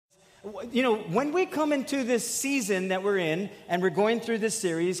When we come into this season that we're in, and we're going through this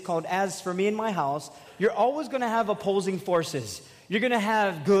series called As for Me and My House, you're always going to have opposing forces. You're going to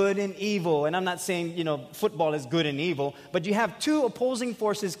have good and evil. And I'm not saying, football is good and evil, but you have two opposing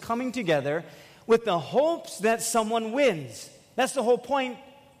forces coming together with the hopes that someone wins. That's the whole point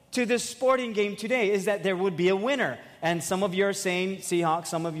to this sporting game today, is that there would be a winner. And some of you are saying Seahawks,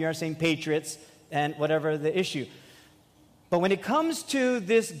 some of you are saying Patriots, and whatever the issue. But when it comes to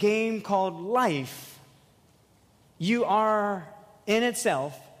this game called life, you are in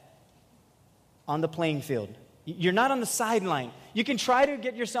itself on the playing field. You're not on the sideline. You can try to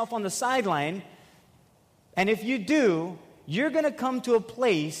get yourself on the sideline, and if you do, you're going to come to a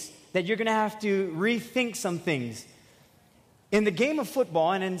place that you're going to have to rethink some things. In the game of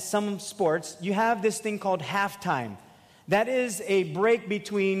football and in some sports, you have this thing called halftime. That is a break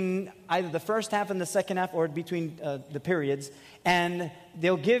between either the first half and the second half, or between the periods, and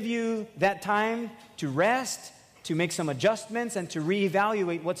they'll give you that time to rest, to make some adjustments, and to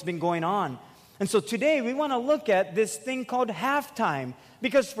reevaluate what's been going on. And so today we want to look at this thing called halftime,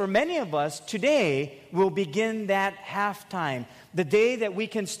 because for many of us, today will begin that halftime. The day that we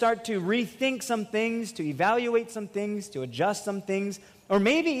can start to rethink some things, to evaluate some things, to adjust some things, or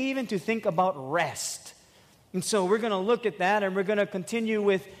maybe even to think about rest. And so we're going to look at that, and we're going to continue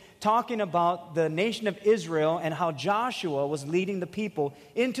with talking about the nation of Israel and how Joshua was leading the people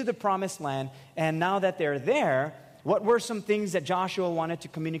into the promised land. And now that they're there, what were some things that Joshua wanted to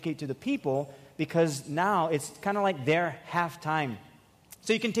communicate to the people? Because now it's kind of like their halftime.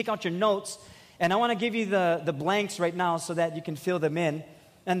 So you can take out your notes, and I want to give you the blanks right now so that you can fill them in.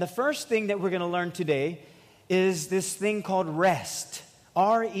 And the first thing that we're going to learn today is this thing called rest.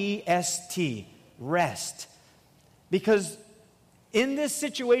 R-E-S-T, rest. Because in this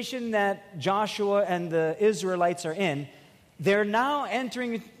situation that Joshua and the Israelites are in, they're now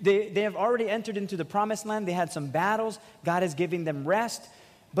entering, they have already entered into the promised land. They had some battles. God is giving them rest.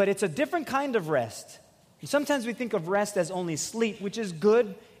 But it's a different kind of rest. Sometimes we think of rest as only sleep, which is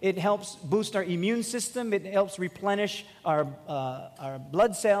good. It helps boost our immune system. It helps replenish our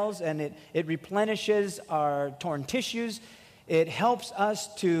blood cells, and it replenishes our torn tissues. It helps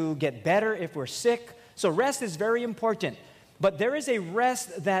us to get better if we're sick. So rest is very important. But there is a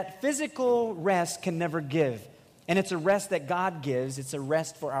rest that physical rest can never give. And it's a rest that God gives. It's a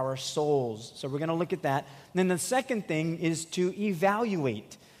rest for our souls. So we're going to look at that. And then the second thing is to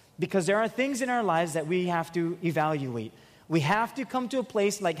evaluate. Because there are things in our lives that we have to evaluate. We have to come to a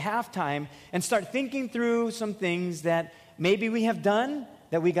place like halftime and start thinking through some things that maybe we have done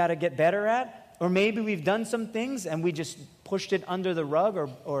that we got to get better at. Or maybe we've done some things and we just pushed it under the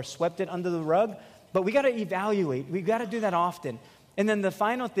rug or swept it under the rug. But we got to evaluate. We got to do that often. And then the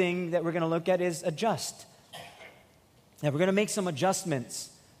final thing that we're going to look at is adjust. Now, we're going to make some adjustments.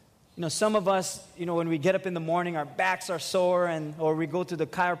 Some of us, when we get up in the morning, our backs are sore, or we go to the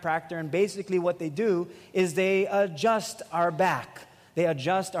chiropractor, and basically what they do is they adjust our back. They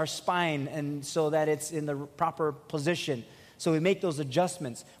adjust our spine, and so that it's in the proper position. So we make those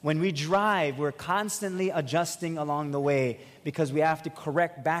adjustments. When we drive, we're constantly adjusting along the way because we have to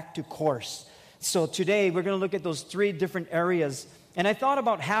correct back to course. So today, we're going to look at those three different areas. And I thought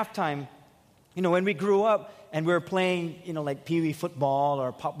about halftime. When we grew up and we were playing, like Pee Wee football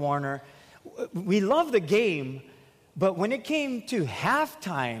or Pop Warner, we loved the game, but when it came to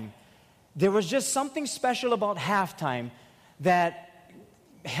halftime, there was just something special about halftime that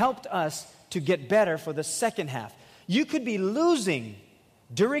helped us to get better for the second half. You could be losing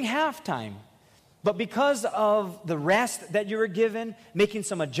during halftime, but because of the rest that you were given, making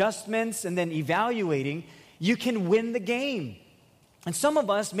some adjustments and then evaluating, you can win the game. And some of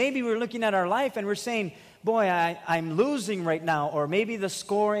us, maybe we're looking at our life and we're saying, boy, I'm losing right now, or maybe the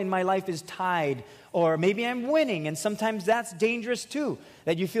score in my life is tied, or maybe I'm winning, and sometimes that's dangerous too,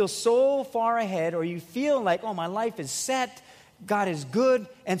 that you feel so far ahead, or you feel like, oh, my life is set, God is good,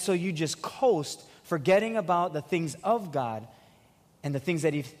 and so you just coast, forgetting about the things of God and the things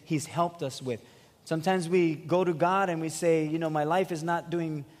that He's helped us with. Sometimes we go to God and we say, my life is not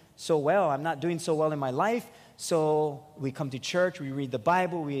doing so well, I'm not doing so well in my life. So we come to church, we read the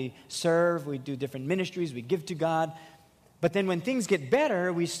Bible, we serve, we do different ministries, we give to God. But then when things get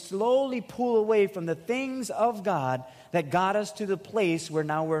better, we slowly pull away from the things of God that got us to the place where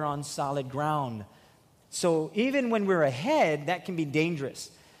now we're on solid ground. So even when we're ahead, that can be dangerous.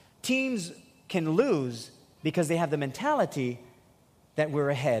 Teams can lose because they have the mentality that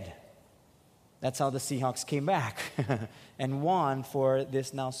we're ahead. That's how the Seahawks came back and won for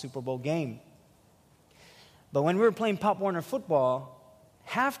this now Super Bowl game. But when we were playing Pop Warner football,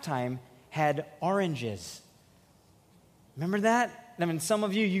 halftime had oranges. Remember that? I mean, some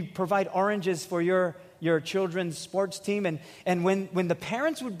of you provide oranges for your children's sports team. And when the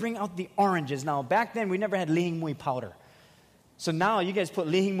parents would bring out the oranges, now back then we never had Lihing Mui powder. So now you guys put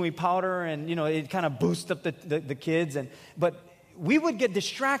Lihing Mui powder and, it kind of boosts up the kids. But we would get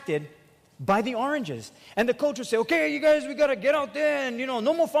distracted by the oranges. And the coach would say, okay, you guys, we got to get out there and,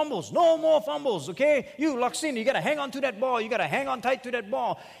 no more fumbles, okay? You, Laksini, you got to hang on to that ball. You got to hang on tight to that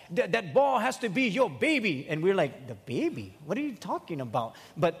ball. That ball has to be your baby. And we're like, the baby? What are you talking about?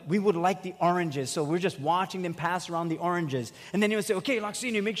 But we would like the oranges, so we're just watching them pass around the oranges. And then he would say, okay,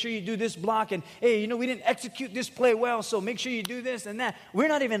 Laksini, make sure you do this block. And, hey, we didn't execute this play well, so make sure you do this and that. We're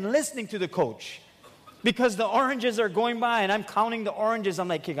not even listening to the coach. Because the oranges are going by, and I'm counting the oranges. I'm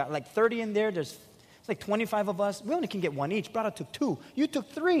like, okay, got like 30 in there. It's like 25 of us. We only can get one each. Brother took 2. You took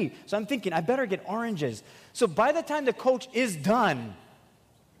 3. So I'm thinking, I better get oranges. So by the time the coach is done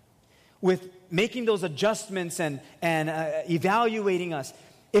with making those adjustments and evaluating us,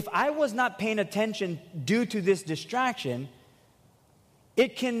 if I was not paying attention due to this distraction,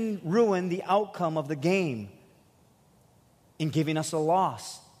 it can ruin the outcome of the game in giving us a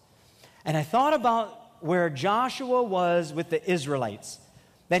loss. And I thought about where Joshua was with the Israelites.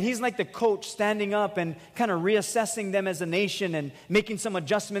 That he's like the coach standing up and kind of reassessing them as a nation and making some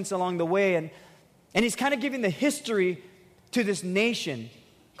adjustments along the way. And he's kind of giving the history to this nation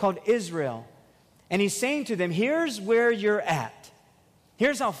called Israel. And he's saying to them, here's where you're at.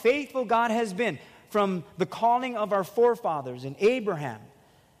 Here's how faithful God has been from the calling of our forefathers in Abraham.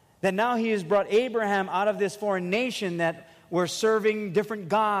 That now he has brought Abraham out of this foreign nation that were serving different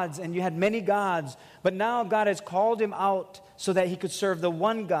gods, and you had many gods. But now God has called him out so that he could serve the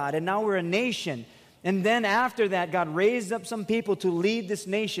one God. And now we're a nation. And then after that, God raised up some people to lead this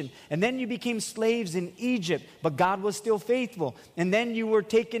nation. And then you became slaves in Egypt, but God was still faithful. And then you were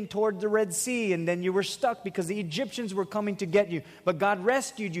taken toward the Red Sea, and then you were stuck because the Egyptians were coming to get you. But God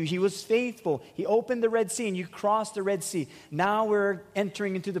rescued you. He was faithful. He opened the Red Sea, and you crossed the Red Sea. Now we're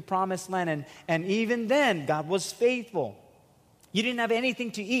entering into the Promised Land. And even then, God was faithful. You didn't have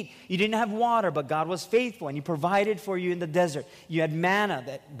anything to eat. You didn't have water, but God was faithful, and He provided for you in the desert. You had manna,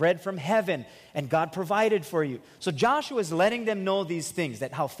 that bread from heaven, and God provided for you. So Joshua is letting them know these things,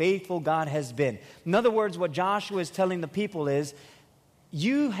 that how faithful God has been. In other words, what Joshua is telling the people is,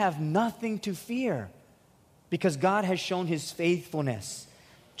 you have nothing to fear because God has shown His faithfulness.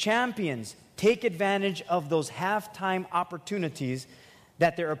 Champions take advantage of those halftime opportunities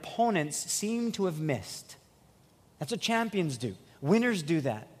that their opponents seem to have missed. That's what champions do. Winners do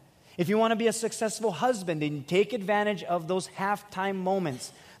that. If you want to be a successful husband, then you take advantage of those halftime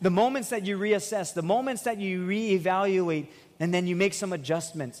moments. The moments that you reassess, the moments that you reevaluate, and then you make some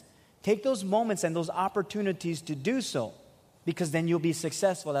adjustments. Take those moments and those opportunities to do so, because then you'll be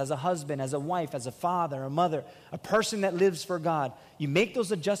successful as a husband, as a wife, as a father, a mother, a person that lives for God. You make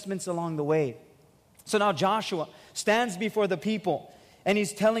those adjustments along the way. So now Joshua stands before the people, and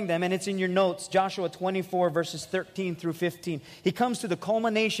he's telling them, and it's in your notes, Joshua 24, verses 13 through 15. He comes to the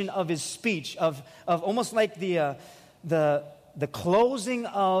culmination of his speech, of almost like the closing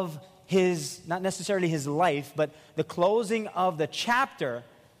of his, not necessarily his life, but the closing of the chapter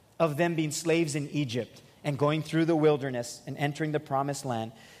of them being slaves in Egypt and going through the wilderness and entering the Promised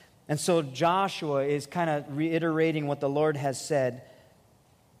Land. And so Joshua is kind of reiterating what the Lord has said.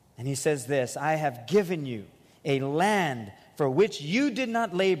 And he says this, I have given you a land for which you did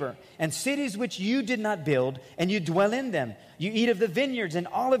not labor, and cities which you did not build, and you dwell in them. You eat of the vineyards and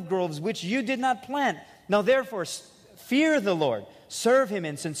olive groves which you did not plant. Now therefore fear the Lord, serve Him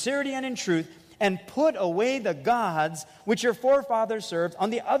in sincerity and in truth, and put away the gods which your forefathers served on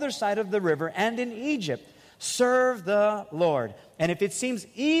the other side of the river and in Egypt. Serve the Lord. And if it seems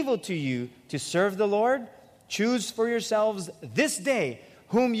evil to you to serve the Lord, choose for yourselves this day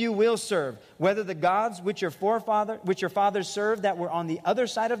whom you will serve, whether the gods which your fathers served that were on the other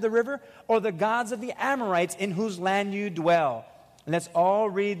side of the river, or the gods of the Amorites in whose land you dwell. And let's all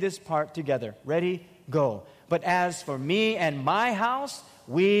read this part together. Ready? Go. But as for me and my house,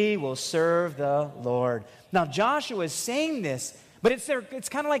 we will serve the Lord. Now Joshua is saying this, but it's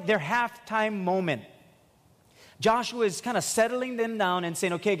kind of like their halftime moment. Joshua is kind of settling them down and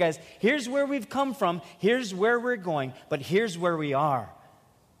saying, okay guys, here's where we've come from, here's where we're going, but here's where we are.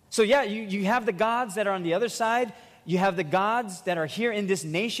 So yeah, you have the gods that are on the other side. You have the gods that are here in this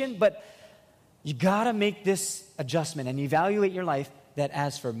nation. But you got to make this adjustment and evaluate your life that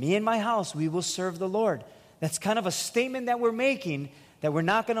as for me and my house, we will serve the Lord. That's kind of a statement that we're making that we're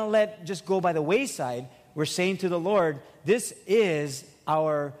not going to let just go by the wayside. We're saying to the Lord, this is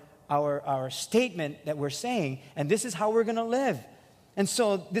our statement that we're saying, and this is how we're going to live. And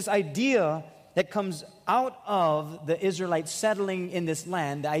so this idea that comes out of the Israelites settling in this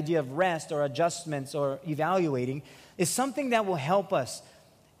land, the idea of rest or adjustments or evaluating, is something that will help us.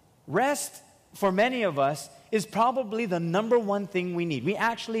 Rest, for many of us, is probably the number one thing we need. We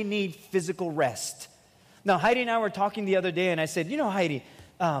actually need physical rest. Now, Heidi and I were talking the other day, and I said, you know, Heidi,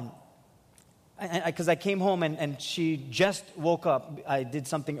 because I came home and she just woke up. I did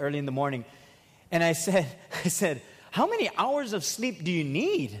something early in the morning. And I said, how many hours of sleep do you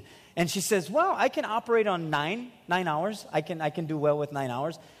need? And she says, well, I can operate on nine hours. I can do well with 9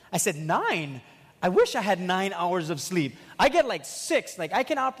 hours. I said, 9? I wish I had 9 hours of sleep. I get like 6. Like I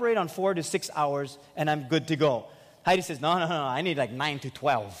can operate on 4 to 6 hours and I'm good to go. Heidi says, no, I need like 9 to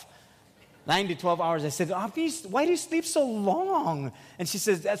 12. 9 to 12 hours. I said, why do you sleep so long? And she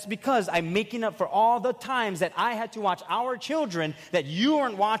says, that's because I'm making up for all the times that I had to watch our children that you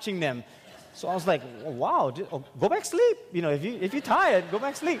weren't watching them. So I was like, wow, go back sleep. You know, if you're tired, go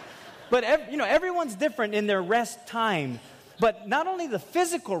back sleep. But everyone's different in their rest time. But not only the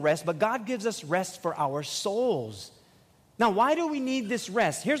physical rest, but God gives us rest for our souls. Now, why do we need this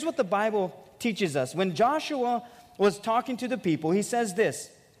rest? Here's what the Bible teaches us. When Joshua was talking to the people, he says this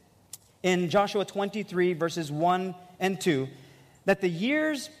in Joshua 23, verses 1 and 2, that the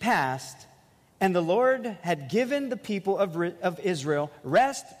years passed and the Lord had given the people of Israel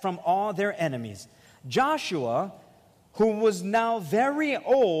rest from all their enemies. Joshua, who was now very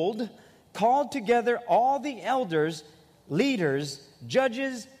old, called together all the elders, leaders,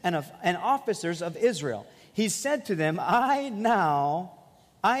 judges, and officers of Israel. He said to them, I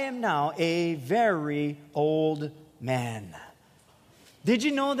am now a very old man. Did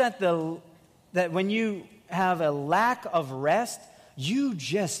you know that when you have a lack of rest, you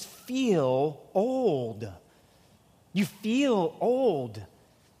just feel old? You feel old.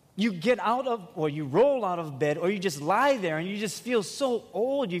 You get out of, or you roll out of bed, or you just lie there and you just feel so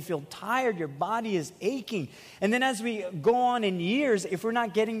old. You feel tired. Your body is aching. And then as we go on in years, if we're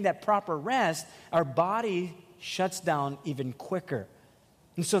not getting that proper rest, our body shuts down even quicker.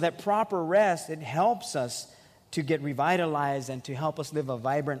 And so that proper rest, it helps us to get revitalized and to help us live a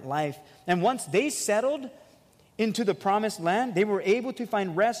vibrant life. And once they settled into the promised land, they were able to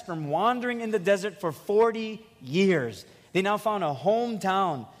find rest from wandering in the desert for 40 years. They now found a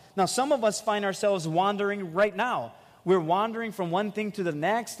hometown. Now, some of us find ourselves wandering right now. We're wandering from one thing to the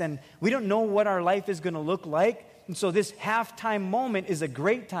next, and we don't know what our life is going to look like. And so this halftime moment is a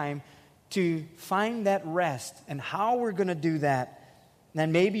great time to find that rest and how we're going to do that.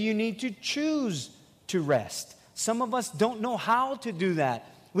 And maybe you need to choose to rest. Some of us don't know how to do that.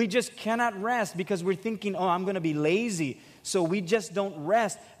 We just cannot rest because we're thinking, I'm going to be lazy. So we just don't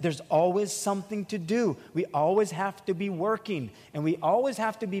rest. There's always something to do. We always have to be working. And we always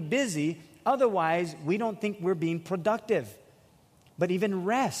have to be busy. Otherwise, we don't think we're being productive. But even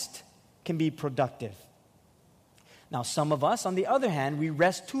rest can be productive. Now, some of us, on the other hand, we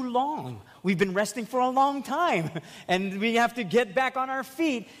rest too long. We've been resting for a long time. And we have to get back on our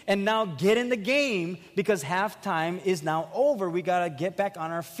feet and now get in the game because halftime is now over. We got to get back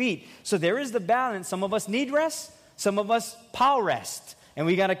on our feet. So there is the balance. Some of us need rest. Some of us power rest. And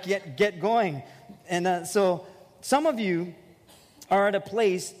we got to get going. And so some of you are at a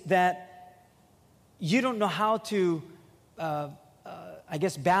place that you don't know how to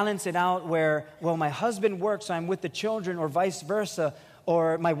balance it out where, my husband works, so I'm with the children, or vice versa,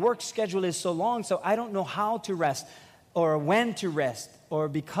 or my work schedule is so long, so I don't know how to rest, or when to rest, or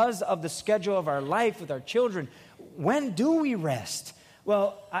because of the schedule of our life with our children, when do we rest?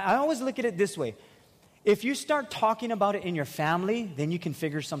 Well, I always look at it this way. If you start talking about it in your family, then you can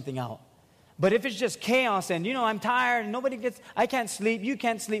figure something out. But if it's just chaos and, I'm tired, I can't sleep, you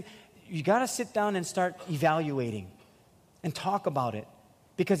can't sleep, you got to sit down and start evaluating and talk about it.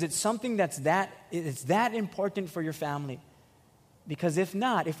 Because it's something it's that important for your family. Because if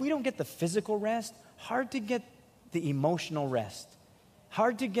we don't get the physical rest, hard to get the emotional rest.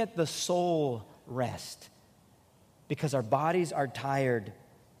 Hard to get the soul rest. Because our bodies are tired.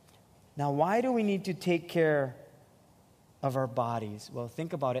 Now, why do we need to take care of our bodies? Well,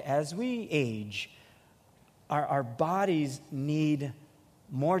 think about it. As we age, our bodies need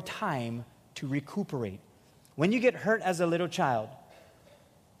more time to recuperate. When you get hurt as a little child,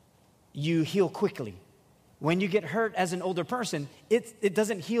 you heal quickly. When you get hurt as an older person, it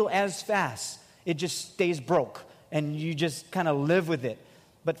doesn't heal as fast. It just stays broke, and you just kind of live with it.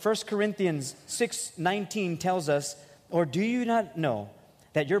 But 1 Corinthians 6:19 tells us, or do you not know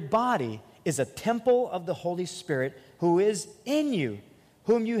that your body is a temple of the Holy Spirit who is in you,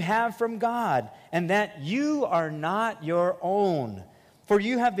 whom you have from God, and that you are not your own? For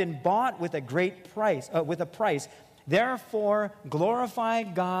you have been bought with a great price, Therefore, glorify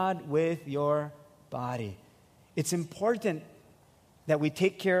God with your body. It's important that we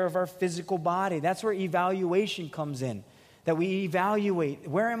take care of our physical body. That's where evaluation comes in. That we evaluate,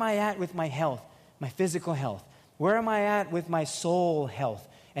 where am I at with my health, my physical health? Where am I at with my soul health?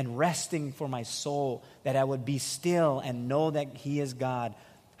 And resting for my soul, that I would be still and know that He is God.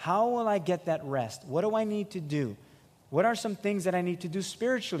 How will I get that rest? What do I need to do? What are some things that I need to do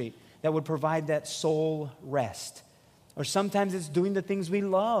spiritually that would provide that soul rest? Or sometimes it's doing the things we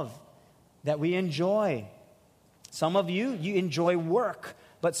love, that we enjoy. Some of you enjoy work,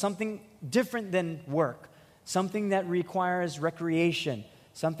 but something different than work. Something that requires recreation.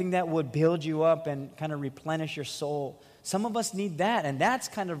 Something that would build you up and kind of replenish your soul. Some of us need that, and that's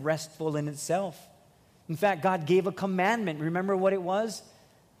kind of restful in itself. In fact, God gave a commandment. Remember what it was?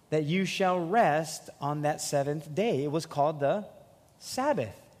 That you shall rest on that seventh day. It was called the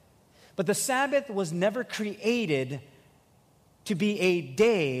Sabbath. But the Sabbath was never created to be a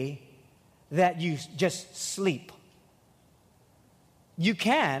day that you just sleep. You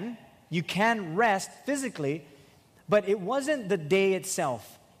can rest physically, but it wasn't the day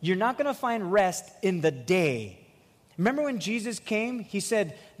itself. You're not going to find rest in the day. Remember when Jesus came, He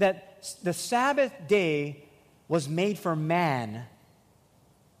said that the Sabbath day was made for man.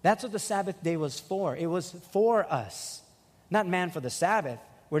 That's what the Sabbath day was for. It was for us, not man for the Sabbath,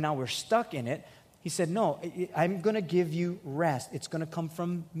 where now we're stuck in it. He said, no, I'm going to give you rest. It's going to come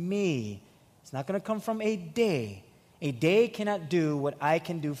from me. It's not going to come from a day. A day cannot do what I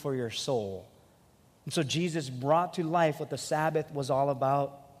can do for your soul. And so Jesus brought to life what the Sabbath was all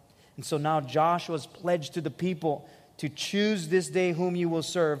about. And so now Joshua's pledge to the people to choose this day whom you will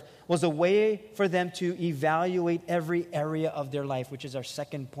serve was a way for them to evaluate every area of their life, which is our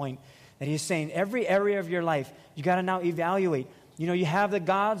second point. That He's saying every area of your life, you got to now evaluate. You know, you have the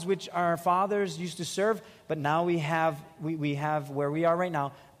gods which our fathers used to serve, but now we have where we are right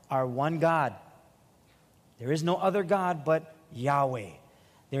now, our one God. There is no other God but Yahweh.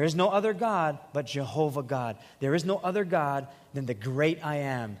 There is no other God but Jehovah God. There is no other God than the great I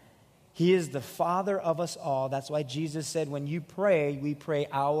am. He is the Father of us all. That's why Jesus said, when you pray, we pray,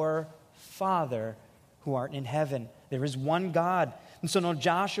 our Father who art in heaven. There is one God. And so now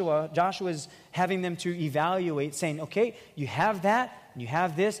Joshua is having them to evaluate, saying, okay, you have that, you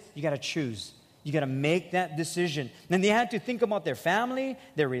have this, you got to choose. You got to make that decision. And they had to think about their family,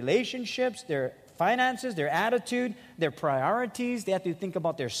 their relationships, their finances, their attitude, their priorities. They had to think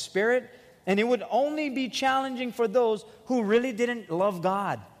about their spirit. And it would only be challenging for those who really didn't love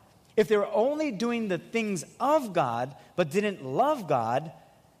God. If they were only doing the things of God, but didn't love God,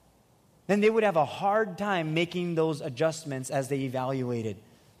 then they would have a hard time making those adjustments as they evaluated.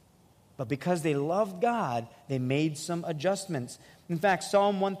 But because they loved God, they made some adjustments. In fact,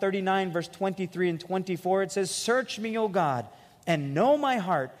 Psalm 139, verse 23 and 24, it says, search me, O God, and know my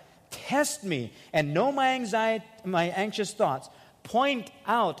heart. Test me and know my anxious thoughts. Point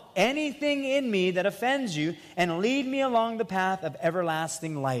out anything in me that offends you and lead me along the path of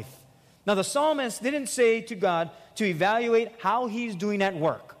everlasting life. Now, the psalmist didn't say to God to evaluate how He's doing at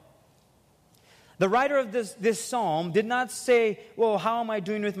work. The writer of this psalm did not say, well, how am I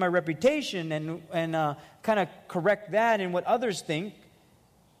doing with my reputation and kind of correct that and what others think.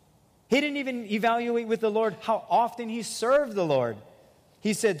 He didn't even evaluate with the Lord how often he served the Lord.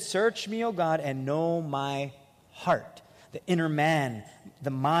 He said, search me, O God, and know my heart. The inner man,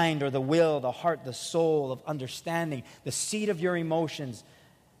 the mind or the will, the heart, the soul of understanding, the seat of your emotions.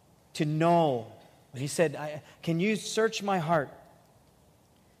 To know. He said, can you search my heart?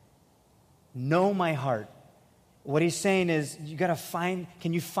 Know my heart. What he's saying is,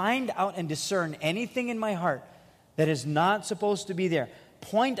 can you find out and discern anything in my heart that is not supposed to be there?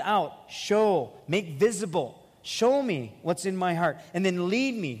 Point out, show, make visible. Show me what's in my heart. And then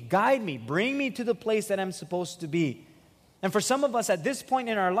lead me, guide me, bring me to the place that I'm supposed to be. And for some of us at this point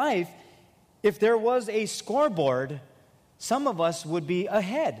in our life, if there was a scoreboard, some of us would be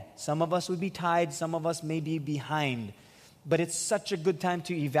ahead. Some of us would be tied. Some of us may be behind. But it's such a good time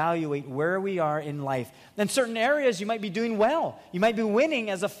to evaluate where we are in life. In certain areas, you might be doing well. You might be winning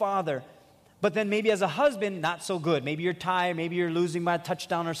as a father. But then maybe as a husband, not so good. Maybe you're tired. Maybe you're losing by a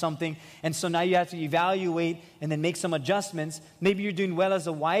touchdown or something. And so now you have to evaluate and then make some adjustments. Maybe you're doing well as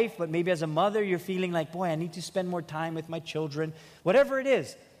a wife, but maybe as a mother, you're feeling like, boy, I need to spend more time with my children. Whatever it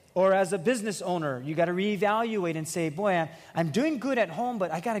is. Or as a business owner, you got to reevaluate and say, boy, I'm doing good at home, but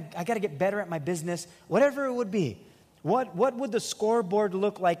I got to get better at my business. Whatever it would be. What would the scoreboard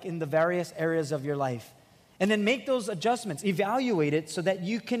look like in the various areas of your life? And then make those adjustments. Evaluate it so that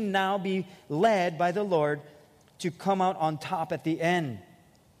you can now be led by the Lord to come out on top at the end.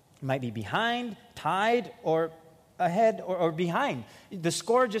 You might be behind, tied, or ahead or behind. The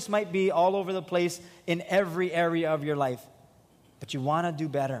score just might be all over the place in every area of your life. But you want to do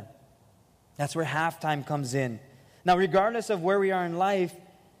better. That's where halftime comes in. Now, regardless of where we are in life,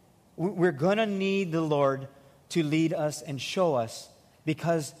 we're going to need the Lord to lead us and show us,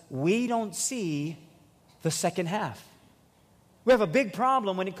 because we don't see the second half. We have a big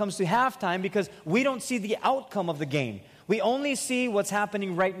problem when it comes to halftime because we don't see the outcome of the game. We only see what's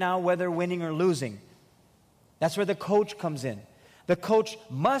happening right now, whether winning or losing. That's where the coach comes in. The coach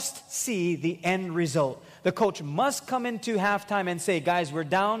must see the end result. The coach must come into halftime and say, guys, we're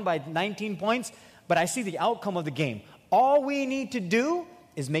down by 19 points, but I see the outcome of the game. All we need to do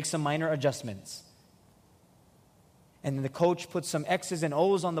is make some minor adjustments. And then the coach puts some X's and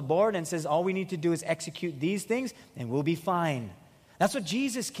O's on the board and says, all we need to do is execute these things and we'll be fine. That's what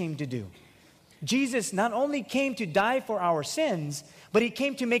Jesus came to do. Jesus not only came to die for our sins, but he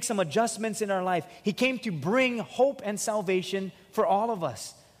came to make some adjustments in our life. He came to bring hope and salvation for all of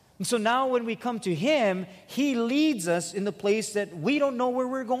us. And so now when we come to him, he leads us in the place that we don't know where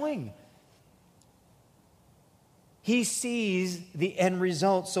we're going. He sees the end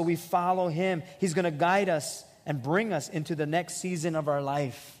result, so we follow him. He's going to guide us and bring us into the next season of our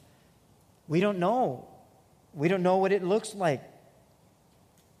life. We don't know. We don't know what it looks like.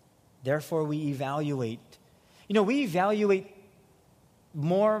 Therefore, we evaluate. We evaluate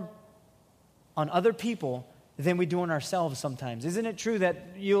more on other people than we do on ourselves sometimes. Isn't it true that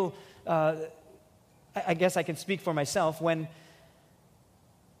I guess I can speak for myself, when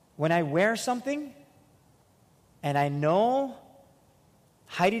I wear something and I know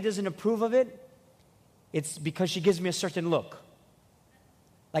Heidi doesn't approve of it, it's because she gives me a certain look.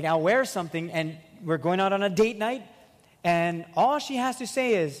 Like, I'll wear something and we're going out on a date night and all she has to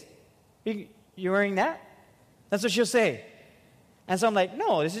say is, "You're wearing that?" That's what she'll say. And so I'm like,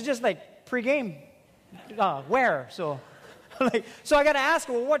 no, this is just like pre-game wear. So I got to ask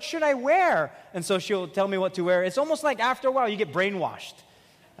her, well, what should I wear? And so she'll tell me what to wear. It's almost like after a while you get brainwashed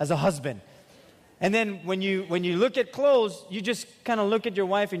as a husband. And then when you look at clothes, you just kind of look at your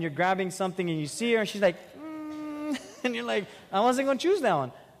wife and you're grabbing something and you see her and she's like, and you're like, I wasn't going to choose that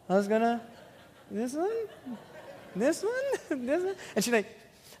one. I was going to, this one, this one, this one. And she's like,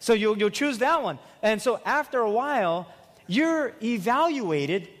 so you'll choose that one. And so after a while, you're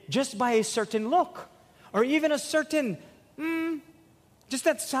evaluated just by a certain look or even a certain, just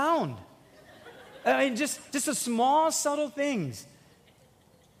that sound. I mean, just the small, subtle things.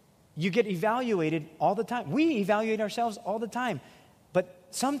 You get evaluated all the time. We evaluate ourselves all the time. But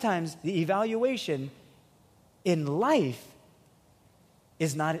sometimes the evaluation in life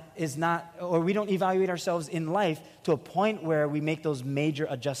is not, or we don't evaluate ourselves in life to a point where we make those major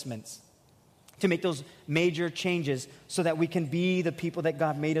adjustments, to make those major changes so that we can be the people that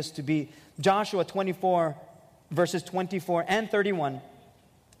God made us to be. Joshua 24, verses 24 and 31,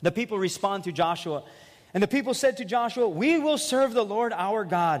 the people respond to Joshua. And the people said to Joshua, we will serve the Lord our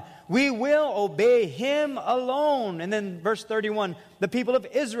God. We will obey him alone. And then verse 31, the people of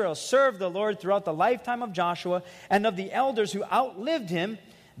Israel served the Lord throughout the lifetime of Joshua and of the elders who outlived him,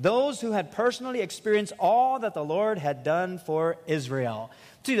 those who had personally experienced all that the Lord had done for Israel.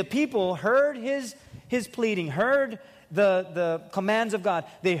 See, the people heard his pleading, heard the commands of God.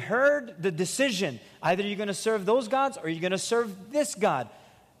 They heard the decision. Either you're going to serve those gods or you're going to serve this God.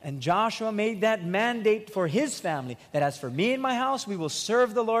 And Joshua made that mandate for his family, that as for me and my house, we will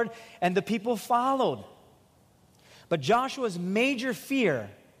serve the Lord, and the people followed. But Joshua's major fear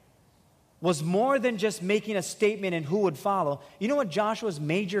was more than just making a statement and who would follow. You know what Joshua's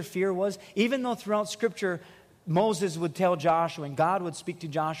major fear was? Even though throughout Scripture, Moses would tell Joshua and God would speak to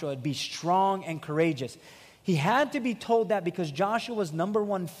Joshua, be strong and courageous. He had to be told that because Joshua's number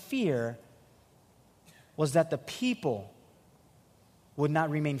one fear was that the people would not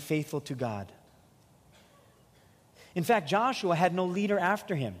remain faithful to God. In fact, Joshua had no leader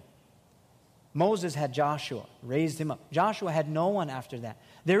after him. Moses had Joshua, raised him up. Joshua had no one after that.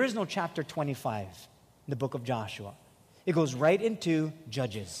 There is no chapter 25 in the book of Joshua. It goes right into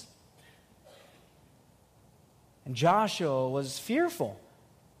Judges. And Joshua was fearful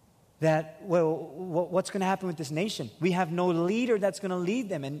that, well, what's going to happen with this nation? We have no leader that's going to lead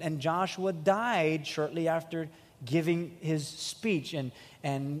them. And Joshua died shortly after giving his speech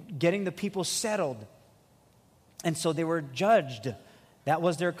and getting the people settled. And so they were judged. That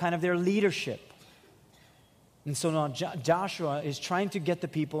was their leadership. And so now Joshua is trying to get the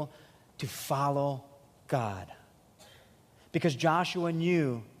people to follow God. Because Joshua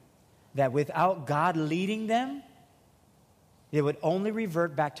knew that without God leading them, they would only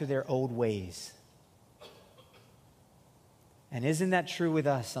revert back to their old ways. And isn't that true with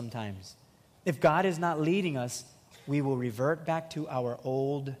us sometimes? If God is not leading us, we will revert back to our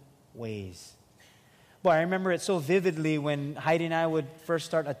old ways. Boy, I remember it so vividly when Heidi and I would first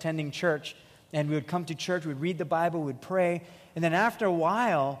start attending church, and we would come to church, we'd read the Bible, we'd pray, and then after a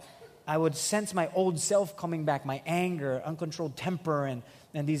while, I would sense my old self coming back, my anger, uncontrolled temper,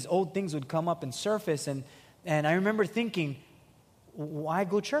 and these old things would come up and surface, and I remember thinking, why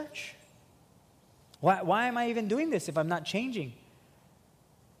go church? Why am I even doing this if I'm not changing?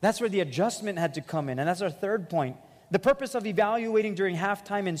 That's where the adjustment had to come in, and that's our third point. The purpose of evaluating during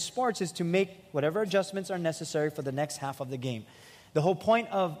halftime in sports is to make whatever adjustments are necessary for the next half of the game. The whole point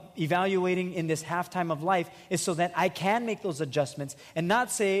of evaluating in this halftime of life is so that I can make those adjustments and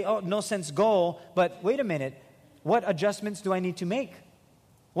not say, oh, no sense goal, but wait a minute, what adjustments do I need to make?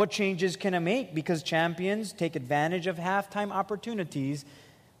 What changes can I make? Because champions take advantage of halftime opportunities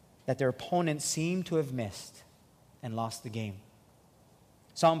that their opponents seem to have missed and lost the game.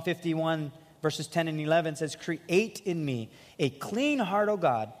 Psalm 51 verses 10 and 11 says, "Create in me a clean heart, O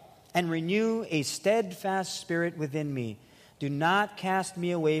God, and renew a steadfast spirit within me. Do not cast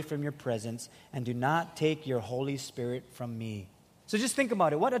me away from your presence, and do not take your Holy Spirit from me." So just think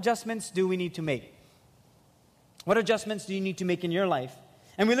about it. What adjustments do we need to make? What adjustments do you need to make in your life?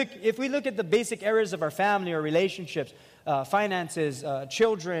 And if we look at the basic areas of our family or relationships, finances,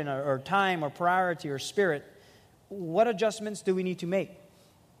 children, or time, or priority, or spirit, what adjustments do we need to make?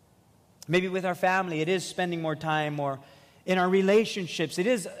 Maybe with our family, it is spending more time, or in our relationships, it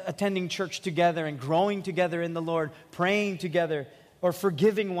is attending church together and growing together in the Lord, praying together, or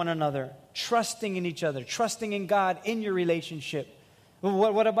forgiving one another, trusting in each other, trusting in God in your relationship.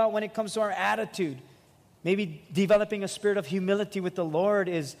 What about when it comes to our attitude? Maybe developing a spirit of humility with the Lord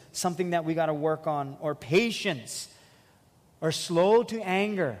is something that we got to work on, or patience, or slow to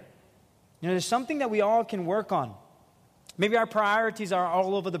anger. There's something that we all can work on. Maybe our priorities are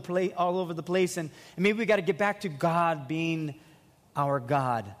all over the place, and maybe we got to get back to God being our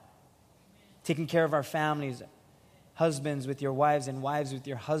God, taking care of our families, husbands with your wives and wives with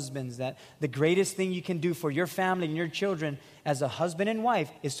your husbands. That the greatest thing you can do for your family and your children as a husband and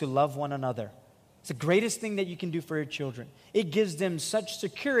wife is to love one another. It's the greatest thing that you can do for your children. It gives them such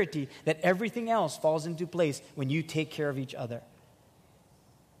security that everything else falls into place when you take care of each other.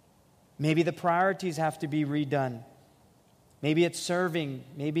 Maybe the priorities have to be redone. Maybe it's serving.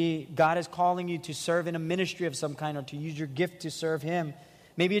 Maybe God is calling you to serve in a ministry of some kind, or to use your gift to serve Him.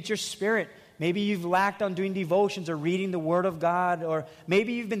 Maybe it's your spirit. Maybe you've lacked on doing devotions or reading the Word of God. Or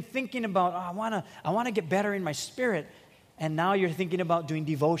maybe you've been thinking about, I want to get better in my spirit. And now you're thinking about doing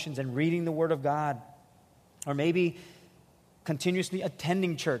devotions and reading the Word of God. Or maybe continuously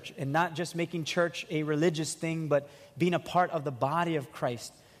attending church and not just making church a religious thing, but being a part of the body of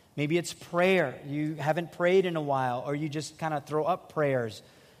Christ. Maybe it's prayer. You haven't prayed in a while, or you just kind of throw up prayers.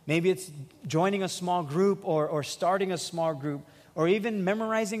 Maybe it's joining a small group, or starting a small group, or even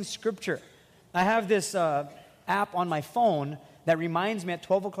memorizing Scripture. I have this app on my phone that reminds me at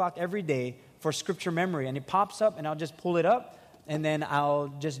 12 o'clock every day for Scripture memory. And it pops up, and I'll just pull it up, and then I'll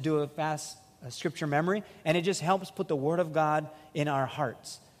just do a fast Scripture memory. And it just helps put the Word of God in our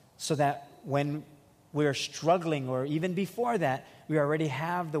hearts, so that when we're struggling, or even before that, we already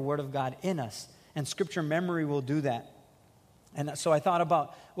have the Word of God in us. And Scripture memory will do that. And so I thought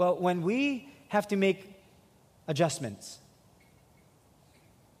about, well, when we have to make adjustments,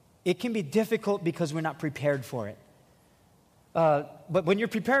 it can be difficult because we're not prepared for it. But when you're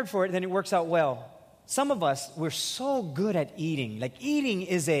prepared for it, then it works out well. Some of us, we're so good at eating. Like, eating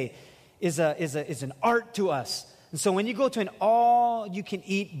is an art to us. And so when you go to an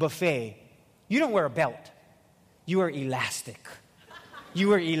all-you-can-eat buffet, you don't wear a belt. You are elastic. You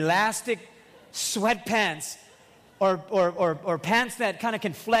wear elastic sweatpants, or pants that kind of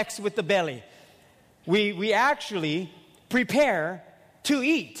can flex with the belly. We actually prepare to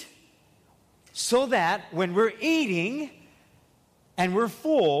eat, so that when we're eating and we're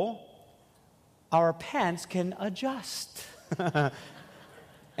full, our pants can adjust. And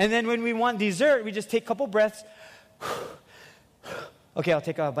then when we want dessert, we just take a couple breaths. Okay, I'll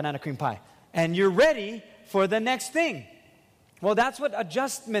take a banana cream pie. And you're ready for the next thing. Well, that's what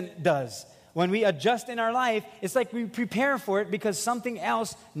adjustment does. When we adjust in our life, it's like we prepare for it because something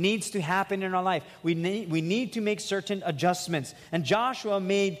else needs to happen in our life. We need to make certain adjustments. And Joshua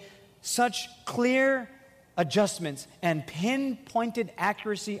made such clear adjustments and pinpointed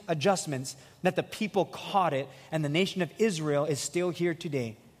accuracy adjustments that the people caught it, and the nation of Israel is still here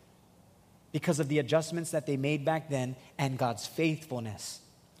today because of the adjustments that they made back then and God's faithfulness.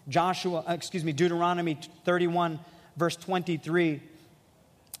 Deuteronomy 31, verse 23.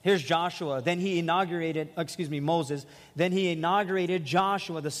 Here's Joshua. Moses. Then he inaugurated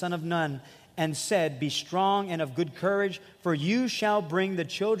Joshua, the son of Nun, and said, "Be strong and of good courage, for you shall bring the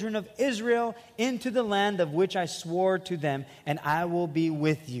children of Israel into the land of which I swore to them, and I will be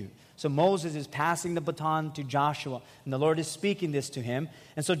with you." So Moses is passing the baton to Joshua, and the Lord is speaking this to him.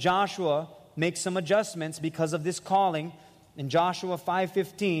 And so Joshua makes some adjustments because of this calling. In Joshua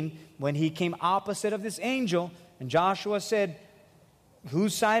 5:15, when he came opposite of this angel, and Joshua said,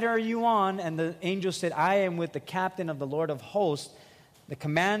 "Whose side are you on?" And the angel said, "I am with the captain of the Lord of hosts." The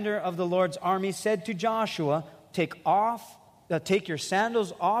commander of the Lord's army said to Joshua, take your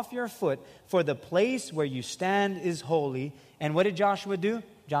sandals off your foot, for the place where you stand is holy." And what did Joshua do?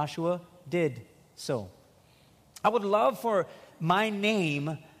 Joshua did so. I would love for my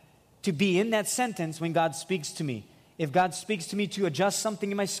name to be in that sentence when God speaks to me. If God speaks to me to adjust something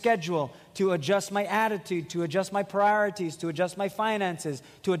in my schedule, to adjust my attitude, to adjust my priorities, to adjust my finances,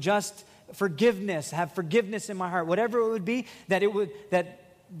 to adjust forgiveness, have forgiveness in my heart, whatever it would be,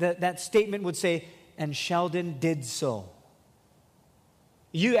 that statement would say, "And Sheldon did so."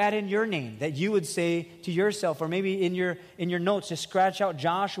 You add in your name, that you would say to yourself, or maybe in your notes, just scratch out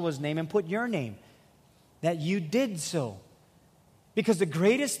Joshua's name and put your name, that you did so. Because the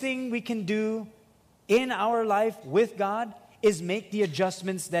greatest thing we can do in our life with God is make the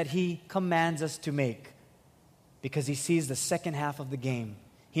adjustments that He commands us to make. Because He sees the second half of the game.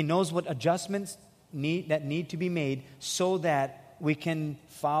 He knows what adjustments need to be made so that we can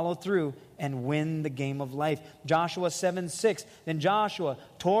follow through and win the game of life. Joshua 7:6. Then Joshua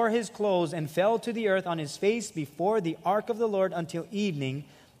tore his clothes and fell to the earth on his face before the ark of the Lord until evening,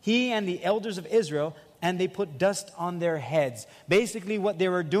 he and the elders of Israel, and they put dust on their heads. Basically what they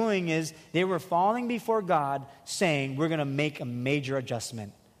were doing is they were falling before God saying, "We're going to make a major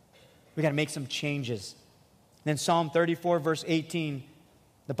adjustment. We're going to make some changes." Then Psalm 34 verse 18,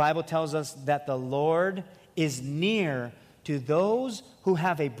 the Bible tells us that the Lord is near to those who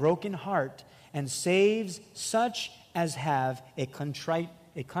have a broken heart and saves such as have a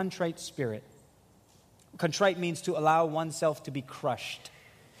contrite spirit. Contrite means to allow oneself to be crushed.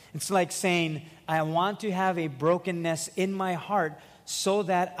 It's like saying, I want to have a brokenness in my heart so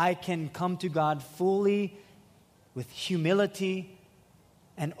that I can come to God fully with humility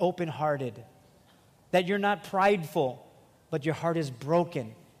and open-hearted. That you're not prideful, but your heart is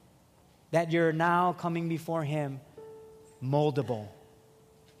broken. That you're now coming before Him moldable.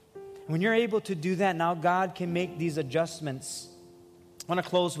 When you're able to do that, now God can make these adjustments. I want to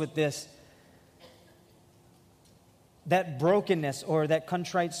close with this. That brokenness or that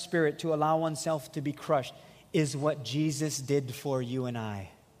contrite spirit to allow oneself to be crushed is what Jesus did for you and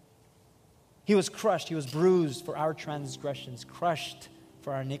I. He was crushed. He was bruised for our transgressions, crushed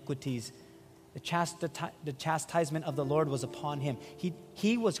for our iniquities. The chastisement of the Lord was upon Him.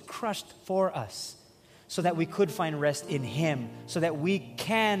 He was crushed for us so that we could find rest in Him, so that we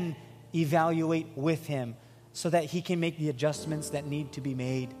can evaluate with Him, so that He can make the adjustments that need to be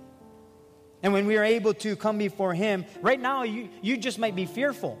made. And when we are able to come before Him, right now you just might be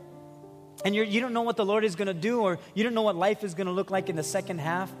fearful. And you don't know what the Lord is going to do, or you don't know what life is going to look like in the second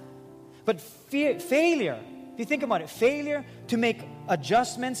half. But failure, if you think about it, failure to make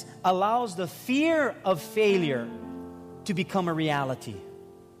adjustments allows the fear of failure to become a reality.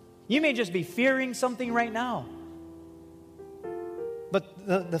 You may just be fearing something right now. But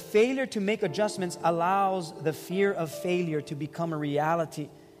the failure to make adjustments allows the fear of failure to become a reality.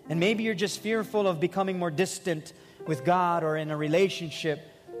 And maybe you're just fearful of becoming more distant with God or in a relationship,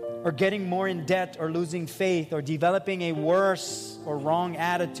 or getting more in debt, or losing faith, or developing a worse or wrong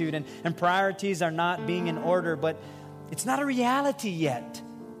attitude, and priorities are not being in order, but it's not a reality yet.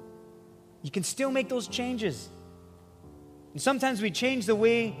 You can still make those changes. And sometimes we change the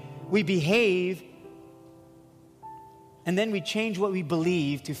way we behave, and then we change what we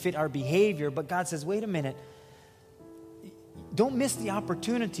believe to fit our behavior, but God says, wait a minute, don't miss the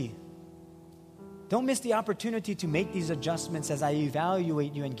opportunity. Don't miss the opportunity to make these adjustments as I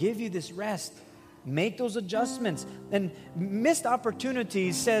evaluate you and give you this rest. Make those adjustments. And missed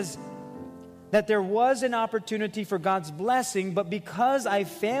opportunity says that there was an opportunity for God's blessing, but because I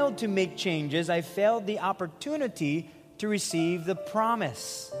failed to make changes, I failed the opportunity to receive the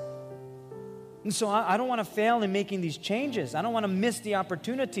promise. And so I don't want to fail in making these changes. I don't want to miss the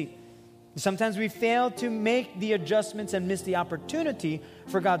opportunity. Sometimes we fail to make the adjustments and miss the opportunity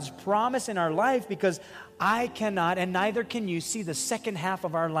for God's promise in our life because I cannot, and neither can you, see the second half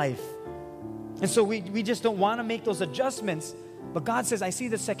of our life. And so we just don't want to make those adjustments. But God says, I see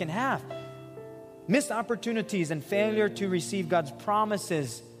the second half. Missed opportunities and failure to receive God's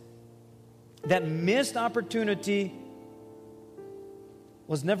promises. That missed opportunity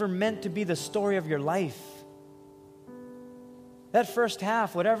was never meant to be the story of your life. That first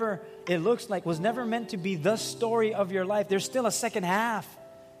half, whatever it looks like, was never meant to be the story of your life. There's still a second half.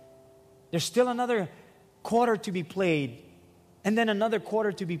 There's still another quarter to be played, and then another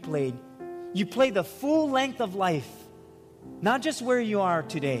quarter to be played. You play the full length of life, not just where you are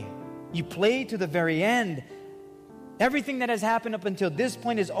today. You play to the very end. Everything that has happened up until this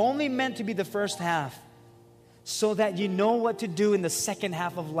point is only meant to be the first half, so that you know what to do in the second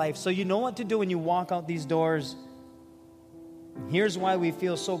half of life, so you know what to do when you walk out these doors. Here's why we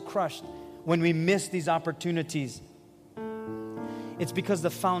feel so crushed when we miss these opportunities. It's because the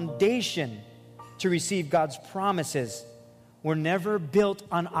foundation to receive God's promises were never built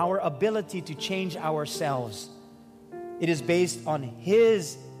on our ability to change ourselves. It is based on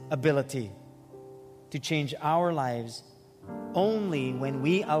His ability to change our lives only when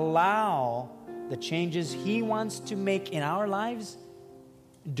we allow the changes He wants to make in our lives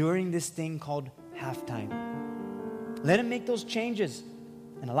during this thing called halftime. Let Him make those changes.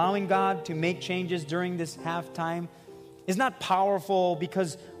 And allowing God to make changes during this halftime is not powerful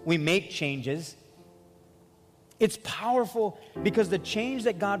because we make changes. It's powerful because the change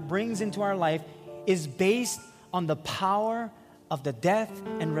that God brings into our life is based on the power of the death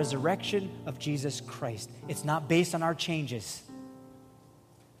and resurrection of Jesus Christ. It's not based on our changes.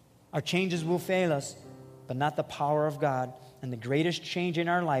 Our changes will fail us, but not the power of God. And the greatest change in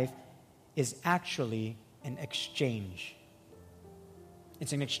our life is actually an exchange.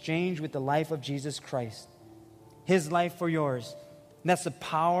 It's an exchange with the life of Jesus Christ. His life for yours. And that's the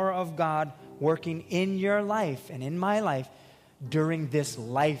power of God working in your life and in my life during this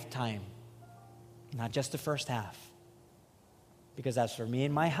lifetime. Not just the first half. Because as for me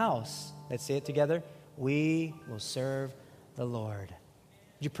and my house, let's say it together, we will serve the Lord.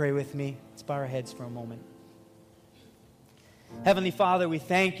 Would you pray with me? Let's bow our heads for a moment. Heavenly Father, we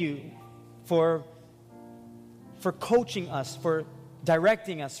thank you for coaching us, for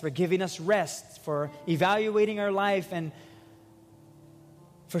directing us, for giving us rest, for evaluating our life, and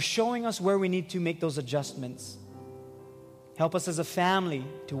for showing us where we need to make those adjustments. Help us as a family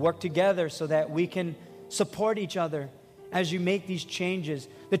to work together so that we can support each other as you make these changes.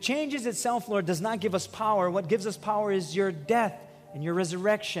 The changes itself, Lord, does not give us power. What gives us power is your death and your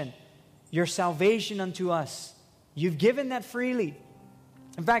resurrection, your salvation unto us. You've given that freely.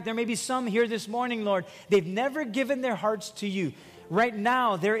 In fact, there may be some here this morning, Lord, they've never given their hearts to you. Right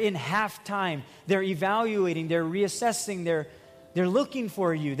now, they're in halftime. They're evaluating, they're reassessing, they're looking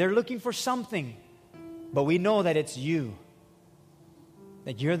for you. They're looking for something. But we know that it's you.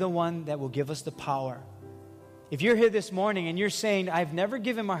 That you're the one that will give us the power. If you're here this morning and you're saying, I've never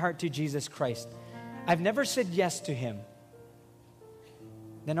given my heart to Jesus Christ, I've never said yes to Him,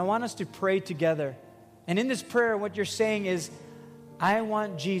 then I want us to pray together. And in this prayer, what you're saying is, I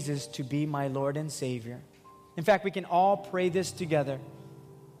want Jesus to be my Lord and Savior. In fact, we can all pray this together.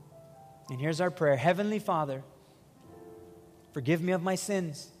 And here's our prayer. Heavenly Father, forgive me of my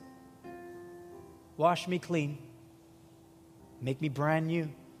sins. Wash me clean. Make me brand new.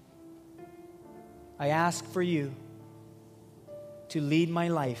 I ask for you to lead my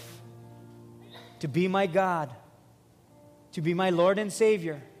life, to be my God, to be my Lord and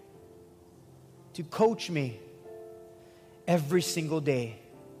Savior, to coach me every single day.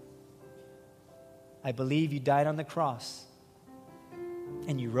 I believe you died on the cross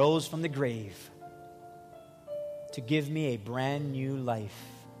and you rose from the grave to give me a brand new life.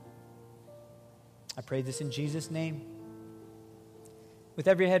 I pray this in Jesus' name. With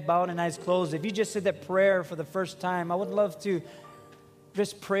every head bowed and eyes closed, if you just said that prayer for the first time, I would love to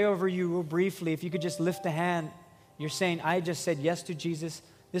just pray over you real briefly. If you could just lift a hand. You're saying, I just said yes to Jesus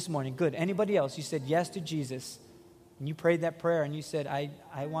this morning. Good. Anybody else? You said yes to Jesus. And you prayed that prayer and you said,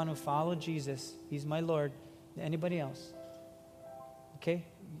 I want to follow Jesus. He's my Lord. Anybody else? Okay.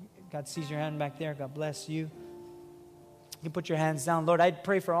 God sees your hand back there. God bless you. You can put your hands down. Lord, I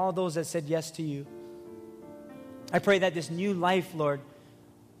pray for all those that said yes to you. I pray that this new life, Lord,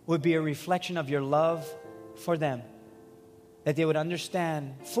 would be a reflection of your love for them. That they would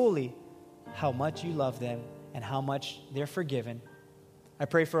understand fully how much you love them and how much they're forgiven. I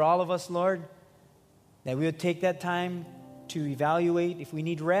pray for all of us, Lord, that we would take that time to evaluate if we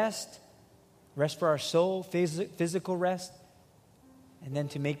need rest for our soul, physical rest, and then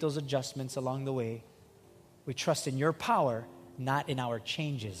to make those adjustments along the way. We trust in your power, not in our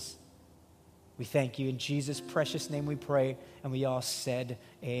changes. We thank you. In Jesus' precious name we pray, and we all said,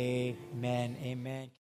 amen, amen.